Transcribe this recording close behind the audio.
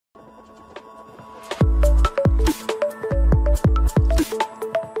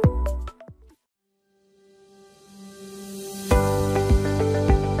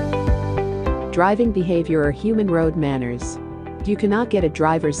Driving behavior or human road manners. You cannot get a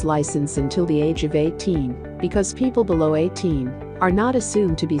driver's license until the age of 18 because people below 18 are not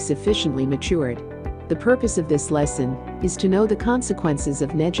assumed to be sufficiently matured. The purpose of this lesson is to know the consequences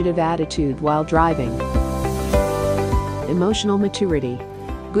of negative attitude while driving. Emotional maturity.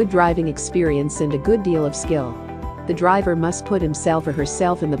 Good driving experience and a good deal of skill. The driver must put himself or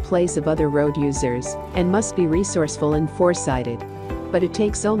herself in the place of other road users and must be resourceful and foresighted. But it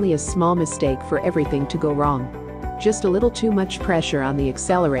takes only a small mistake for everything to go wrong. Just a little too much pressure on the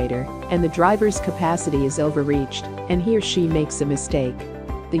accelerator, and the driver's capacity is overreached, and he or she makes a mistake.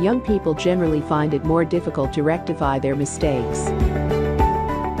 The young people generally find it more difficult to rectify their mistakes.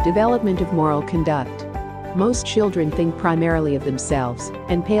 Development of moral conduct. Most children think primarily of themselves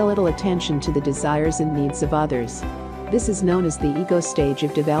and pay little attention to the desires and needs of others. This is known as the ego stage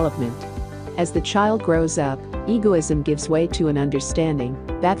of development. As the child grows up, egoism gives way to an understanding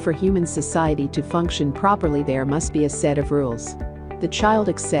that for human society to function properly there must be a set of rules. The child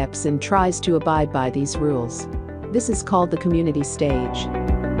accepts and tries to abide by these rules. This is called the community stage.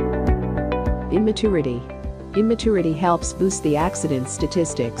 Immaturity. Immaturity helps boost the accident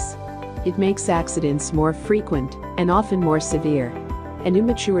statistics. It makes accidents more frequent and often more severe. An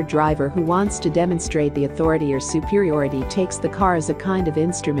immature driver who wants to demonstrate the authority or superiority takes the car as a kind of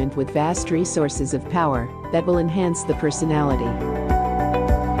instrument with vast resources of power that will enhance the personality.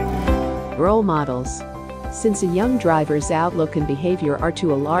 Role models. Since a young driver's outlook and behavior are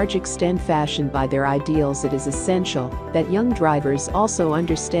to a large extent fashioned by their ideals, it is essential that young drivers also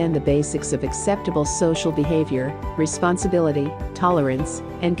understand the basics of acceptable social behavior, responsibility, tolerance,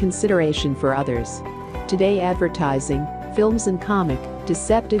 and consideration for others. Today, advertising, films and comic,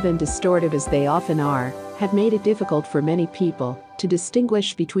 deceptive and distortive as they often are, have made it difficult for many people to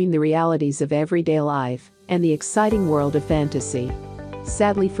distinguish between the realities of everyday life and the exciting world of fantasy.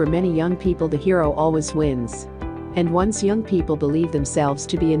 Sadly, for many young people, the hero always wins. And once young people believe themselves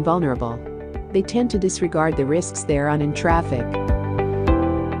to be invulnerable, they tend to disregard the risks there on in traffic.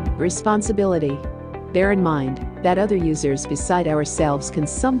 Responsibility. Bear in mind that other users beside ourselves can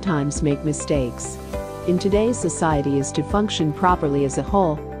sometimes make mistakes. In today's society, as to function properly as a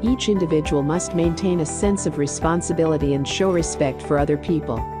whole, each individual must maintain a sense of responsibility and show respect for other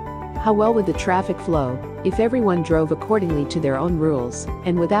people. How well would the traffic flow if everyone drove accordingly to their own rules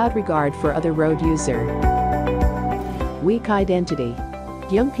and without regard for other road user? Weak identity.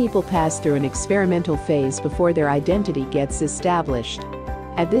 Young people pass through an experimental phase before their identity gets established.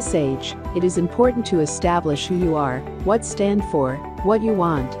 At this age, it is important to establish who you are, what you stand for, what you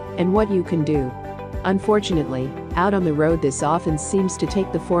want, and what you can do. Unfortunately, out on the road this often seems to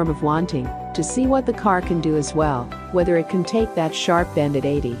take the form of wanting to see what the car can do as well, whether it can take that sharp bend at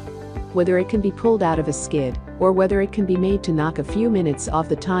 80. Whether it can be pulled out of a skid, or whether it can be made to knock a few minutes off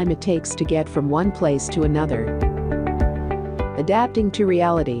the time it takes to get from one place to another. Adapting to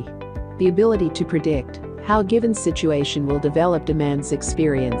reality. The ability to predict how a given situation will develop demands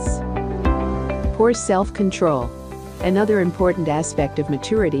experience. Poor self-control. Another important aspect of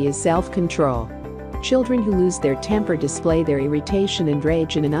maturity is self-control. Children who lose their temper display their irritation and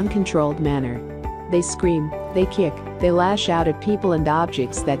rage in an uncontrolled manner. They scream, they kick, they lash out at people and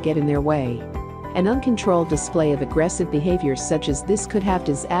objects that get in their way. An uncontrolled display of aggressive behavior such as this could have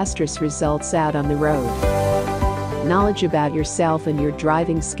disastrous results out on the road. Knowledge about yourself and your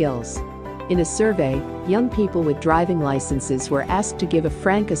driving skills. In a survey, young people with driving licenses were asked to give a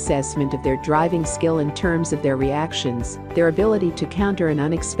frank assessment of their driving skill in terms of their reactions, their ability to counter an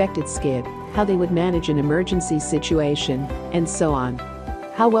unexpected skid, how they would manage an emergency situation, and so on.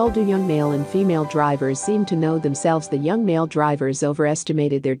 How well do young male and female drivers seem to know themselves? The young male drivers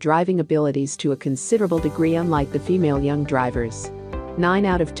overestimated their driving abilities to a considerable degree, unlike the female young drivers. 9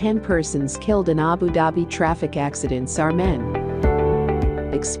 out of 10 persons killed in Abu Dhabi traffic accidents are men.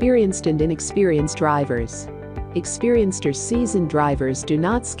 Experienced and inexperienced drivers. Experienced or seasoned drivers do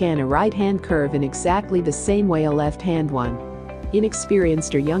not scan a right-hand curve in exactly the same way a left-hand one.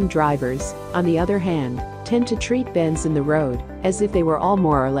 Inexperienced or young drivers, on the other hand, tend to treat bends in the road as if they were all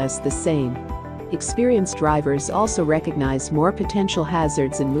more or less the same. Experienced drivers also recognize more potential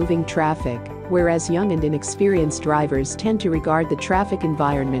hazards in moving traffic, whereas young and inexperienced drivers tend to regard the traffic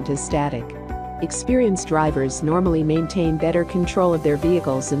environment as static. Experienced drivers normally maintain better control of their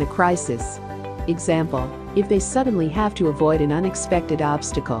vehicles in a crisis. Example, if they suddenly have to avoid an unexpected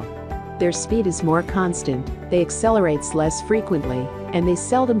obstacle, their speed is more constant, they accelerate less frequently, and they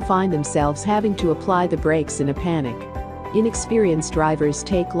seldom find themselves having to apply the brakes in a panic. Inexperienced drivers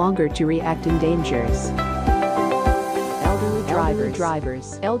take longer to react in dangers. Elderly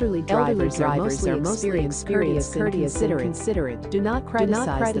Elderly drivers are mostly experienced, courteous, and considerate. Do not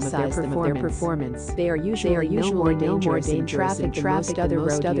criticize them of their performance. They are usually no more dangerous in traffic than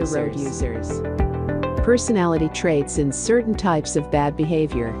most other road users. Personality traits in certain types of bad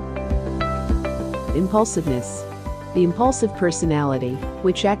behavior. Impulsiveness. The impulsive personality,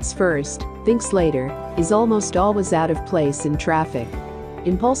 which acts first, thinks later, is almost always out of place in traffic.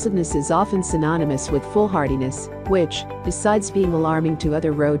 Impulsiveness is often synonymous with foolhardiness, which, besides being alarming to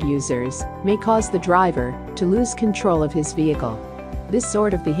other road users, may cause the driver to lose control of his vehicle. This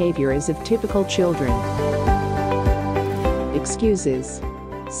sort of behavior is of typical children. Excuses.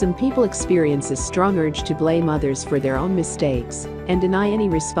 Some people experience a strong urge to blame others for their own mistakes and deny any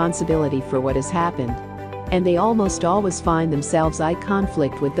responsibility for what has happened. And they almost always find themselves in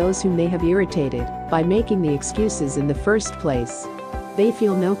conflict with those whom they have irritated by making the excuses in the first place. They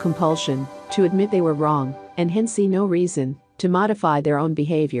feel no compulsion to admit they were wrong, and hence see no reason to modify their own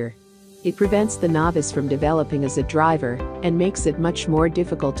behavior. It prevents the novice from developing as a driver and makes it much more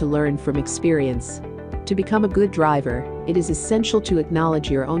difficult to learn from experience. To become a good driver, it is essential to acknowledge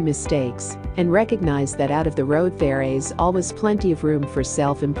your own mistakes and recognize that out of the road there is always plenty of room for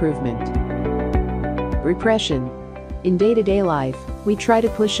self-improvement. Repression. In day-to-day life, we try to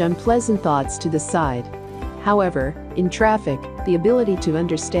push unpleasant thoughts to the side. However, in traffic, the ability to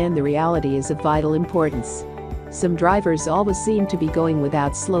understand the reality is of vital importance. Some drivers always seem to be going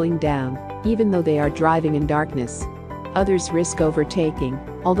without slowing down, even though they are driving in darkness. Others risk overtaking,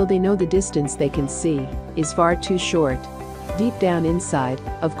 although they know the distance they can see is far too short. Deep down inside,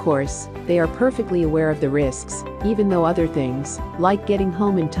 of course, they are perfectly aware of the risks, even though other things, like getting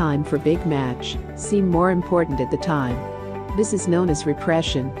home in time for big match, seem more important at the time. This is known as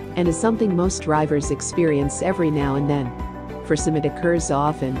repression, and is something most drivers experience every now and then. For some it occurs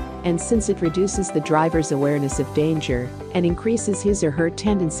often, and since it reduces the driver's awareness of danger and increases his or her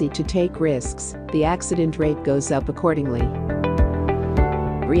tendency to take risks, the accident rate goes up accordingly.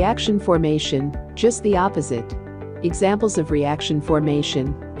 Reaction formation, just the opposite. Examples of reaction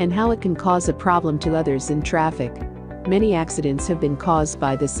formation and how it can cause a problem to others in traffic. Many accidents have been caused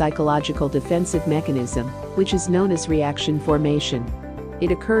by the psychological defensive mechanism, which is known as reaction formation.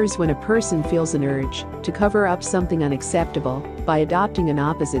 It occurs when a person feels an urge to cover up something unacceptable by adopting an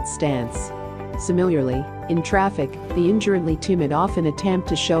opposite stance. Similarly, in traffic, the indolently timid often attempt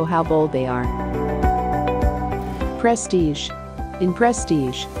to show how bold they are. Prestige. In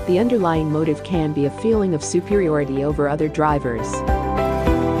prestige, the underlying motive can be a feeling of superiority over other drivers.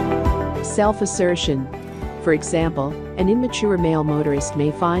 Self-assertion. For example, an immature male motorist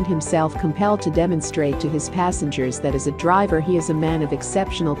may find himself compelled to demonstrate to his passengers that as a driver he is a man of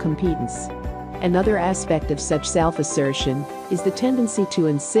exceptional competence. Another aspect of such self-assertion is the tendency to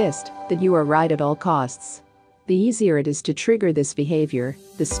insist that you are right at all costs. The easier it is to trigger this behavior,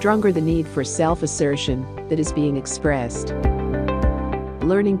 the stronger the need for self-assertion that is being expressed.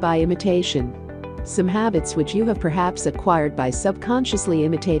 Learning by imitation. Some habits which you have perhaps acquired by subconsciously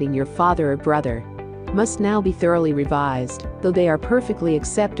imitating your father or brother must now be thoroughly revised, though they are perfectly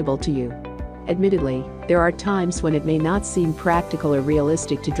acceptable to you. Admittedly, there are times when it may not seem practical or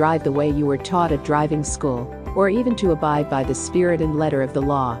realistic to drive the way you were taught at driving school, or even to abide by the spirit and letter of the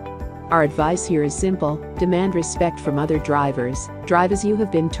law. Our advice here is simple: demand respect from other drivers, drive as you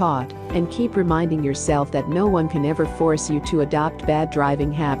have been taught, and keep reminding yourself that no one can ever force you to adopt bad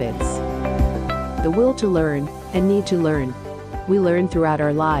driving habits. The will to learn and need to learn. We learn throughout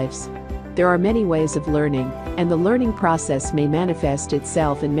our lives. There are many ways of learning, and the learning process may manifest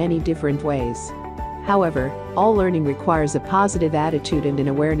itself in many different ways. However, all learning requires a positive attitude and an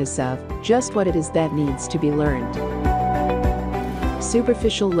awareness of just what it is that needs to be learned.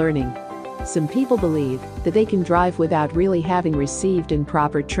 Superficial learning. Some people believe that they can drive without really having received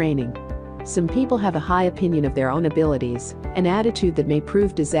improper training. Some people have a high opinion of their own abilities, an attitude that may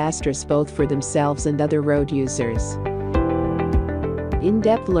prove disastrous both for themselves and other road users.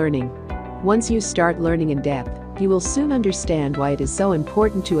 In-depth learning. Once you start learning in depth, you will soon understand why it is so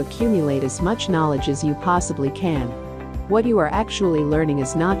important to accumulate as much knowledge as you possibly can. What you are actually learning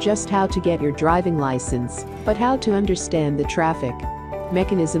is not just how to get your driving license, but how to understand the traffic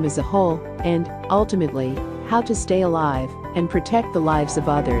mechanism as a whole, and, ultimately, how to stay alive and protect the lives of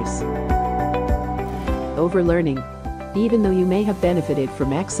others. Overlearning. Even though you may have benefited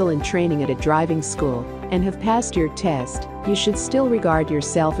from excellent training at a driving school and have passed your test, you should still regard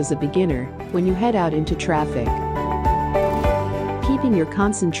yourself as a beginner when you head out into traffic. Keeping your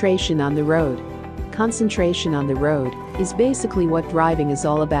concentration on the road. Concentration on the road is basically what driving is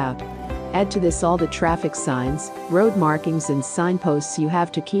all about. Add to this all the traffic signs, road markings and signposts you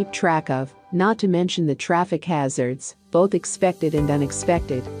have to keep track of, not to mention the traffic hazards, both expected and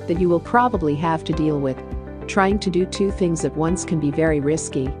unexpected, that you will probably have to deal with. Trying to do two things at once can be very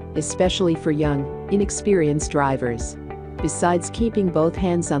risky, especially for young, inexperienced drivers. Besides keeping both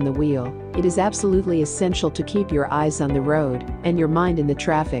hands on the wheel, it is absolutely essential to keep your eyes on the road and your mind in the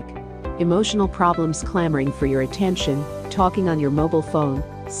traffic. Emotional problems clamoring for your attention, talking on your mobile phone,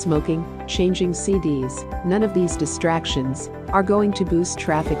 smoking, changing CDs, none of these distractions are going to boost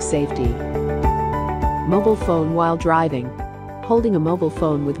traffic safety. Mobile phone while driving. Holding a mobile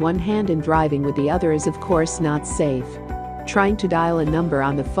phone with one hand and driving with the other is of course not safe. Trying to dial a number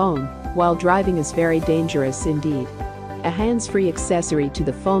on the phone while driving is very dangerous indeed. A hands-free accessory to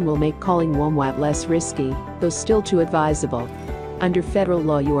the phone will make calling somewhat less risky, though still too advisable. Under federal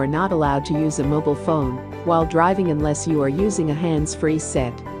law, you are not allowed to use a mobile phone while driving unless you are using a hands-free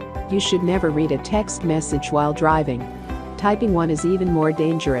set. You should never read a text message while driving. Typing one is even more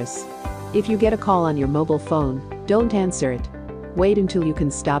dangerous. If you get a call on your mobile phone, don't answer it. Wait until you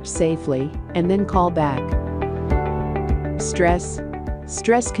can stop safely and then call back. Stress.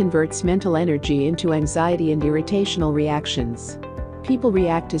 Stress converts mental energy into anxiety and irritational reactions. People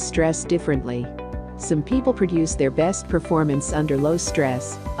react to stress differently. Some people produce their best performance under low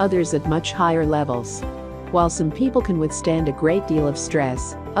stress, others at much higher levels. While some people can withstand a great deal of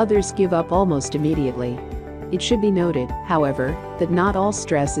stress, others give up almost immediately. It should be noted, however, that not all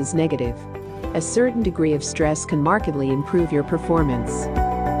stress is negative. A certain degree of stress can markedly improve your performance.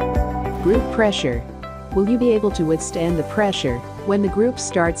 Group pressure. Will you be able to withstand the pressure when the group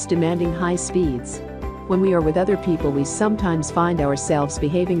starts demanding high speeds? When we are with other people, we sometimes find ourselves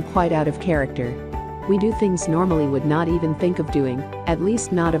behaving quite out of character. We do things normally would not even think of doing, at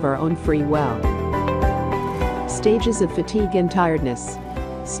least not of our own free will. Stages of fatigue and tiredness.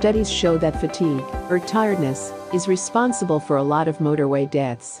 Studies show that fatigue, or tiredness, is responsible for a lot of motorway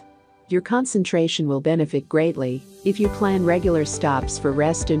deaths. Your concentration will benefit greatly if you plan regular stops for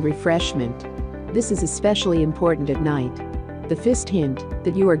rest and refreshment. This is especially important at night. The first hint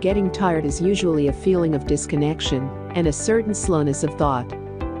that you are getting tired is usually a feeling of disconnection and a certain slowness of thought.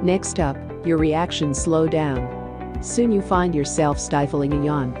 Next up, your reactions slow down. Soon you find yourself stifling a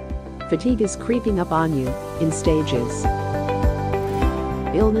yawn. Fatigue is creeping up on you in stages.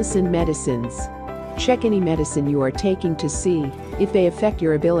 Illness and medicines. Check any medicine you are taking to see if they affect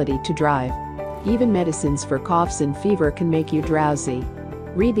your ability to drive. Even medicines for coughs and fever can make you drowsy.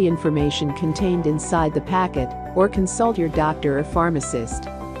 Read the information contained inside the packet or consult your doctor or pharmacist.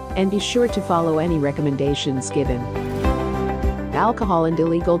 And be sure to follow any recommendations given. Alcohol and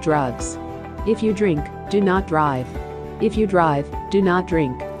illegal drugs. If you drink, do not drive. If you drive, do not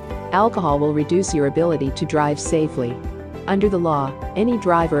drink. Alcohol will reduce your ability to drive safely. Under the law, any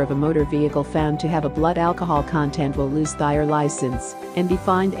driver of a motor vehicle found to have a blood alcohol content will lose their license and be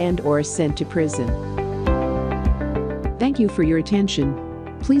fined and/or sent to prison. Thank you for your attention.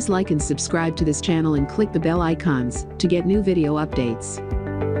 Please like and subscribe to this channel and click the bell icons to get new video updates.